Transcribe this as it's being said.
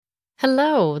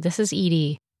Hello, this is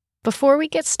Edie. Before we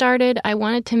get started, I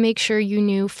wanted to make sure you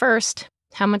knew first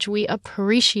how much we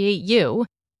appreciate you,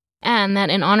 and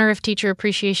that in honor of Teacher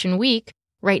Appreciation Week,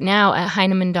 right now at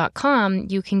Heinemann.com,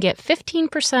 you can get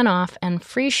 15% off and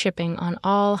free shipping on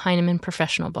all Heinemann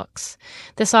professional books.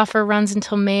 This offer runs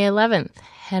until May 11th.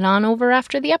 Head on over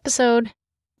after the episode.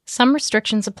 Some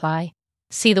restrictions apply.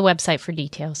 See the website for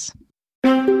details.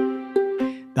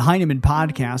 The Heinemann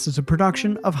Podcast is a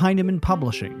production of Heinemann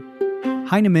Publishing.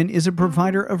 Heinemann is a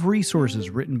provider of resources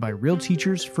written by real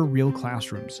teachers for real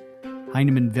classrooms.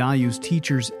 Heinemann values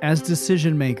teachers as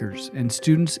decision makers and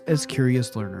students as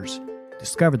curious learners.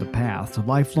 Discover the path to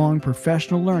lifelong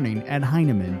professional learning at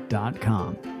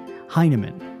Heinemann.com.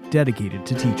 Heinemann, dedicated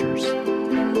to teachers.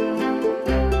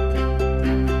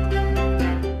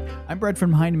 I'm Brett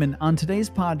from Heinemann. On today's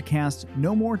podcast,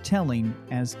 No More Telling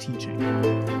as Teaching.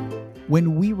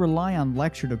 When we rely on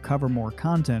lecture to cover more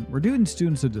content, we're doing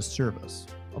students a disservice.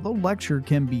 Although lecture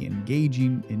can be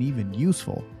engaging and even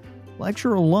useful,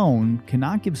 lecture alone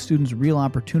cannot give students real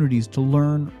opportunities to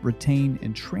learn, retain,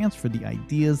 and transfer the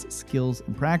ideas, skills,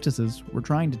 and practices we're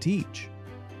trying to teach.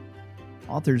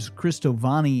 Authors Chris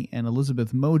Tovani and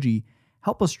Elizabeth Moji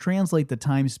help us translate the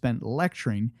time spent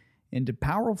lecturing into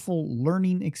powerful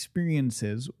learning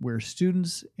experiences where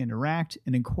students interact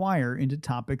and inquire into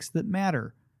topics that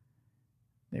matter.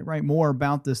 They write more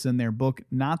about this in their book,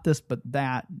 Not This But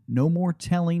That, No More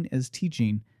Telling as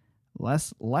Teaching,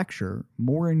 Less Lecture,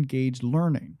 More Engaged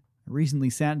Learning. I recently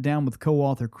sat down with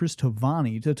co-author Chris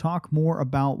Tovani to talk more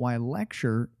about why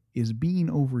lecture is being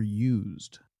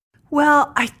overused.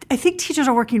 Well, I think teachers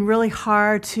are working really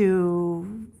hard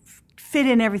to fit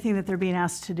in everything that they're being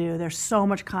asked to do. There's so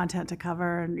much content to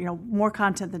cover, and more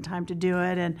content than time to do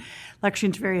it. And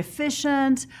lecturing's very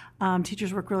efficient.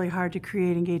 Teachers work really hard to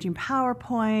create engaging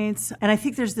PowerPoints. And I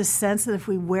think there's this sense that if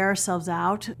we wear ourselves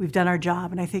out, we've done our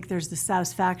job. And I think there's the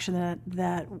satisfaction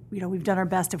that we've done our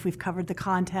best if we've covered the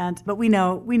content. But we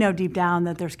know deep down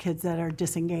that there's kids that are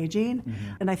disengaging.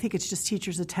 Mm-hmm. And I think it's just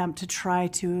teachers' attempt to try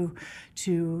to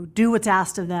do what's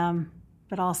asked of them,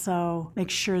 but also make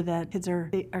sure that kids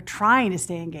are trying to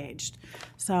stay engaged.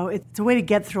 So it's a way to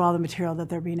get through all the material that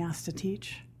they're being asked to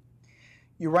teach.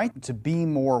 You're right to be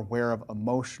more aware of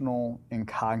emotional and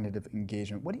cognitive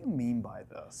engagement. What do you mean by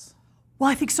this? Well,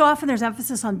 I think so often there's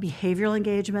emphasis on behavioral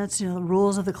engagements, the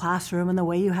rules of the classroom and the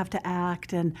way you have to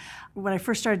act. And when I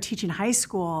first started teaching high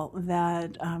school,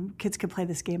 that kids could play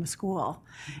this game of school.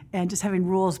 And just having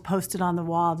rules posted on the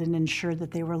wall didn't ensure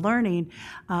that they were learning.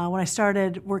 When I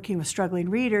started working with struggling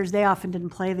readers, they often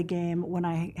didn't play the game. When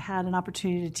I had an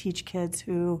opportunity to teach kids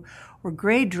who were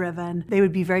grade-driven, they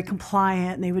would be very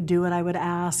compliant and they would do what I would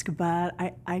ask. But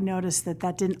I noticed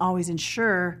that didn't always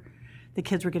ensure the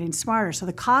kids were getting smarter. So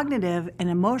the cognitive and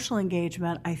emotional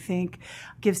engagement, I think,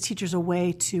 gives teachers a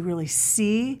way to really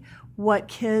see what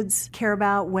kids care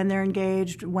about when they're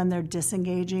engaged, when they're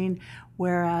disengaging,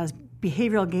 whereas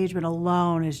behavioral engagement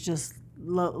alone is just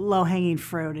low-hanging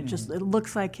fruit. It just it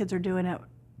looks like kids are doing it,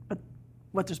 but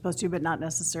what they're supposed to, but not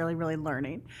necessarily really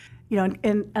learning.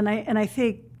 And I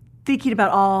think thinking about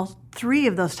all three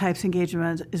of those types of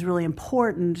engagement is really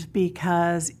important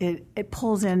because it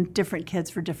pulls in different kids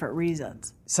for different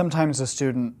reasons. Sometimes a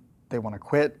student, they want to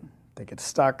quit, they get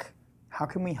stuck. How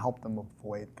can we help them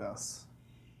avoid this?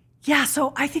 Yeah,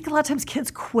 so I think a lot of times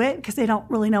kids quit because they don't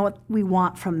really know what we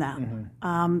want from them.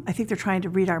 Mm-hmm. I think they're trying to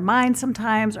read our minds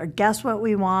sometimes or guess what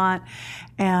we want.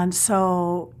 And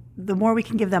so the more we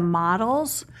can give them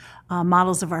models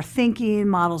of our thinking,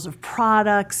 models of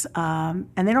products, and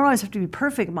they don't always have to be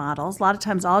perfect models. A lot of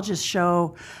times I'll just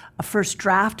show a first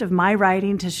draft of my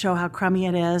writing to show how crummy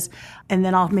it is, and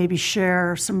then I'll maybe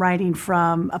share some writing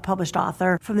from a published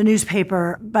author from the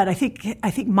newspaper. But I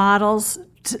think models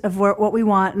of what we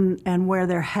want and where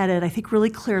they're headed. I think really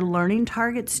clear learning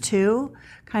targets too,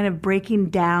 kind of breaking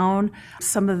down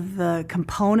some of the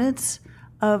components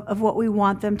of what we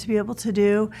want them to be able to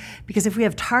do. Because if we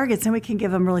have targets, then we can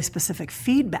give them really specific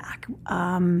feedback.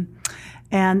 And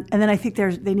then I think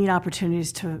they need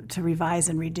opportunities to revise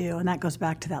and redo, and that goes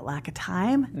back to that lack of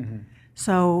time. Mm-hmm.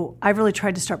 So I've really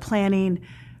tried to start planning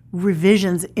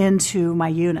revisions into my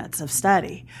units of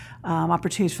study,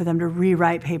 opportunities for them to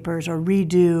rewrite papers or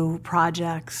redo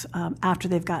projects after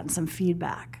they've gotten some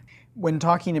feedback. When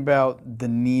talking about the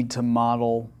need to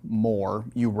model more,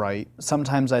 you write,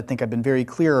 sometimes I think I've been very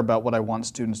clear about what I want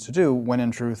students to do, when in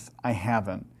truth, I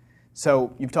haven't.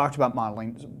 So you've talked about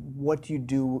modeling. What do you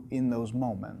do in those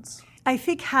moments? I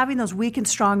think having those weak and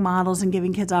strong models and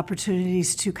giving kids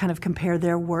opportunities to kind of compare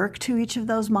their work to each of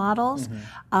those models.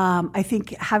 Mm-hmm. I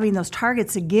think having those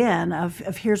targets again of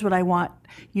here's what I want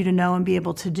you to know and be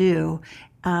able to do,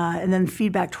 and then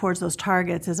feedback towards those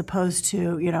targets as opposed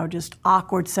to, just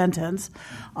awkward sentence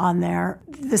on there.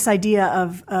 This idea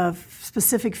of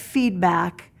specific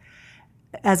feedback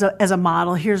as a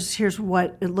model. Here's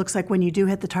what it looks like when you do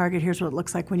hit the target. Here's what it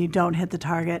looks like when you don't hit the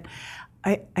target.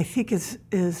 I think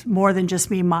is more than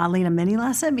just me modeling a mini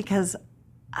lesson, because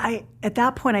at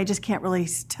that point, I just can't really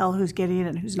tell who's getting it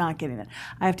and who's not getting it.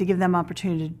 I have to give them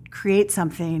opportunity to create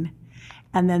something,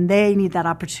 and then they need that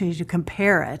opportunity to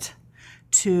compare it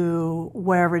to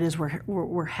wherever it is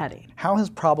we're heading. How has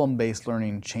problem-based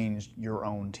learning changed your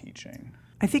own teaching?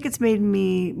 I think it's made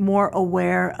me more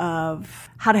aware of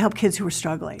how to help kids who are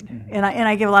struggling. Mm-hmm. And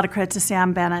I give a lot of credit to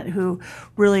Sam Bennett,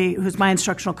 who's my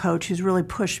instructional coach, who's really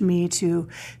pushed me to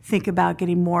think about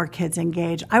getting more kids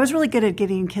engaged. I was really good at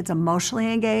getting kids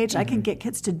emotionally engaged. Mm-hmm. I could get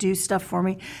kids to do stuff for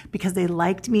me because they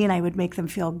liked me and I would make them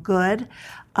feel good.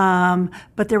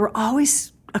 But there were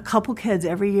always a couple kids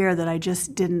every year that I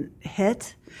just didn't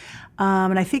hit.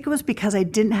 And I think it was because I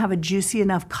didn't have a juicy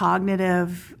enough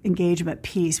cognitive engagement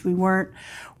piece. We weren't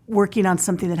working on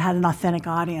something that had an authentic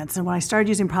audience. And when I started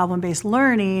using problem-based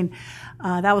learning,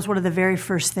 that was one of the very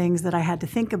first things that I had to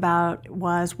think about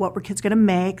was what were kids going to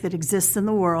make that exists in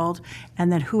the world,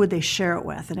 and then who would they share it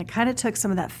with? And it kind of took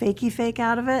some of that fakey fake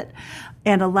out of it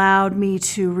and allowed me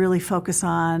to really focus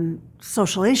on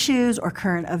social issues or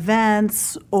current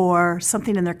events or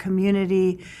something in their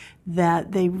community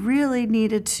that they really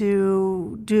needed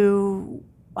to do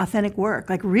authentic work,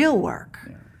 like real work.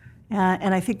 Yeah.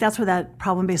 And I think that's where that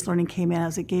problem-based learning came in,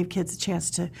 as it gave kids a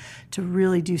chance to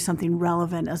really do something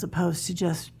relevant as opposed to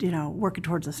just, working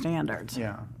towards the standards.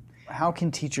 Yeah. How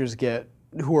can teachers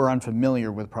who are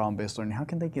unfamiliar with problem-based learning, how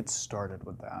can they get started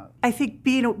with that? I think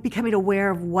becoming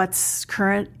aware of what's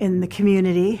current in the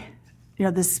community,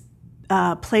 this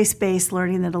place-based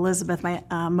learning that Elizabeth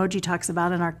Moji talks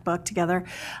about in our book together.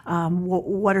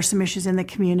 What are some issues in the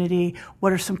community?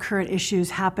 What are some current issues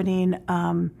happening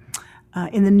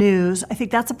in the news? I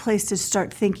think that's a place to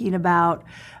start thinking about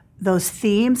those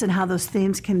themes and how those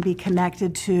themes can be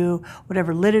connected to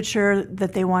whatever literature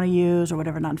that they want to use or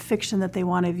whatever nonfiction that they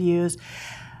want to use.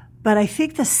 But I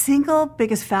think the single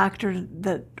biggest factor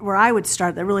where I would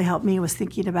start that really helped me was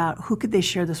thinking about who could they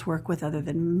share this work with other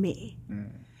than me.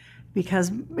 Mm.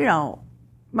 Because,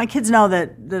 my kids know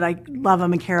that I love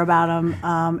them and care about them,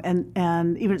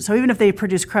 and even if they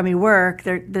produce crummy work,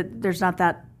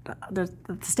 the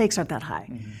stakes aren't that high.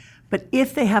 Mm-hmm. But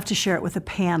if they have to share it with a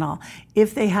panel,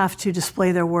 if they have to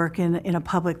display their work in a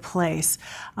public place,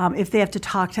 if they have to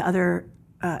talk to other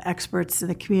experts in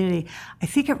the community, I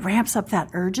think it ramps up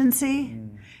that urgency.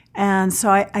 Mm. And so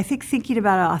I think thinking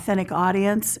about an authentic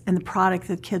audience and the product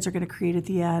that kids are going to create at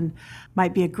the end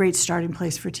might be a great starting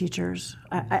place for teachers.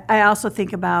 I also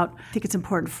think it's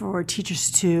important for teachers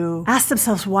to ask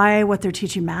themselves why what they're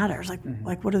teaching matters.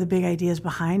 Like what are the big ideas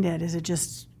behind it? Is it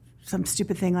just some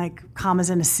stupid thing like commas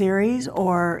in a series,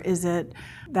 or is it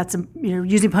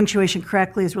using punctuation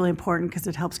correctly is really important because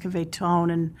it helps convey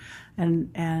tone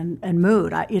and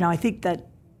mood. I think that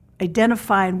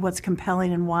identifying what's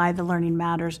compelling and why the learning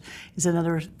matters is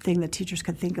another thing that teachers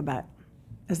could think about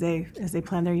as they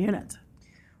plan their units.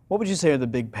 What would you say are the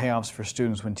big payoffs for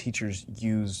students when teachers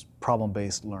use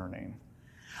problem-based learning?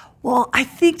 Well, I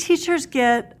think teachers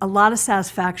get a lot of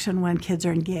satisfaction when kids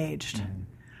are engaged. Mm-hmm.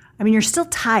 I mean, you're still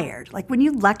tired. Like when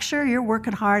you lecture, you're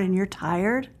working hard and you're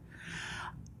tired.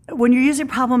 When you're using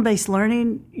problem-based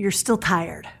learning, you're still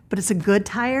tired, but it's a good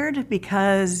tired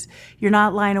because you're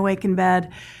not lying awake in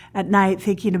bed at night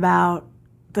thinking about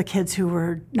the kids who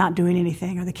were not doing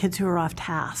anything or the kids who were off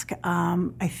task.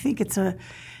 I think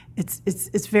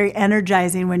it's very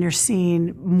energizing when you're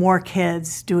seeing more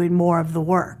kids doing more of the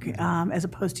work, as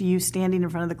opposed to you standing in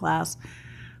front of the class,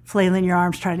 flailing your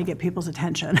arms trying to get people's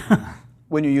attention.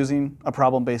 When you're using a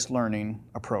problem-based learning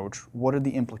approach, what are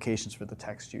the implications for the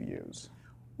text you use?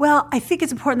 Well, I think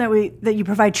it's important that you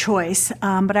provide choice,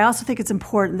 but I also think it's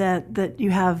important that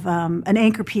you have an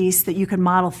anchor piece that you can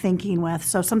model thinking with.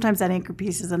 So sometimes that anchor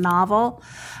piece is a novel,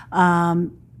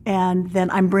 and then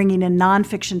I'm bringing in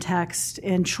nonfiction text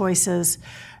and choices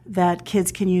that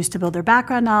kids can use to build their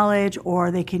background knowledge,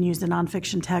 or they can use the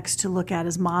nonfiction text to look at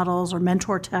as models or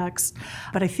mentor texts.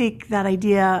 But I think that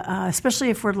idea,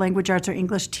 especially if we're language arts or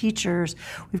English teachers,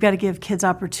 we've got to give kids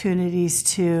opportunities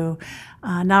to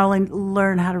not only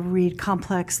learn how to read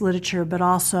complex literature, but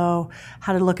also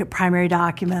how to look at primary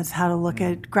documents, how to look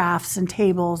at graphs and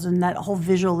tables, and that whole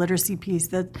visual literacy piece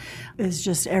that is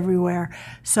just everywhere.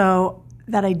 So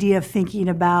that idea of thinking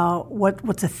about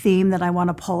what's a theme that I want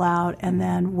to pull out, and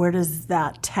then where does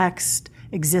that text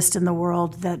exist in the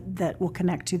world that will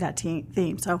connect to that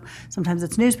theme. So sometimes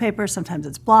it's newspapers, sometimes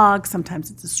it's blogs,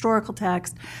 sometimes it's historical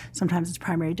text, sometimes it's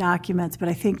primary documents. But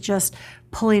I think just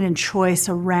pulling in choice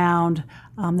around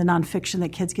the nonfiction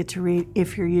that kids get to read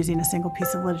if you're using a single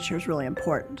piece of literature is really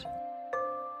important.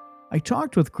 I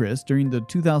talked with Chris during the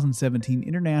 2017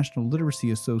 International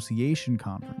Literacy Association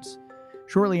Conference.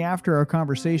 Shortly after our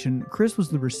conversation, Chris was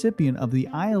the recipient of the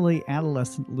ILA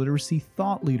Adolescent Literacy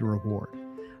Thought Leader Award.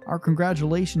 Our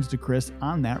congratulations to Chris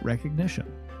on that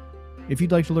recognition. If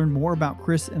you'd like to learn more about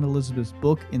Chris and Elizabeth's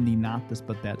book in the Not This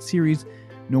But That series,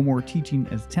 No More Teaching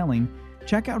as Telling,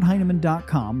 check out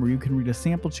Heinemann.com where you can read a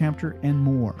sample chapter and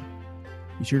more.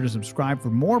 Be sure to subscribe for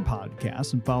more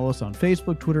podcasts and follow us on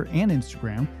Facebook, Twitter, and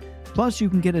Instagram. Plus, you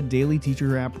can get a daily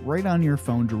teacher app right on your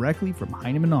phone directly from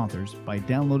Heinemann authors by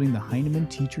downloading the Heinemann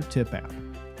Teacher Tip app.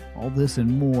 All this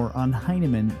and more on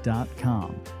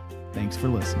Heinemann.com. Thanks for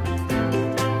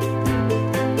listening.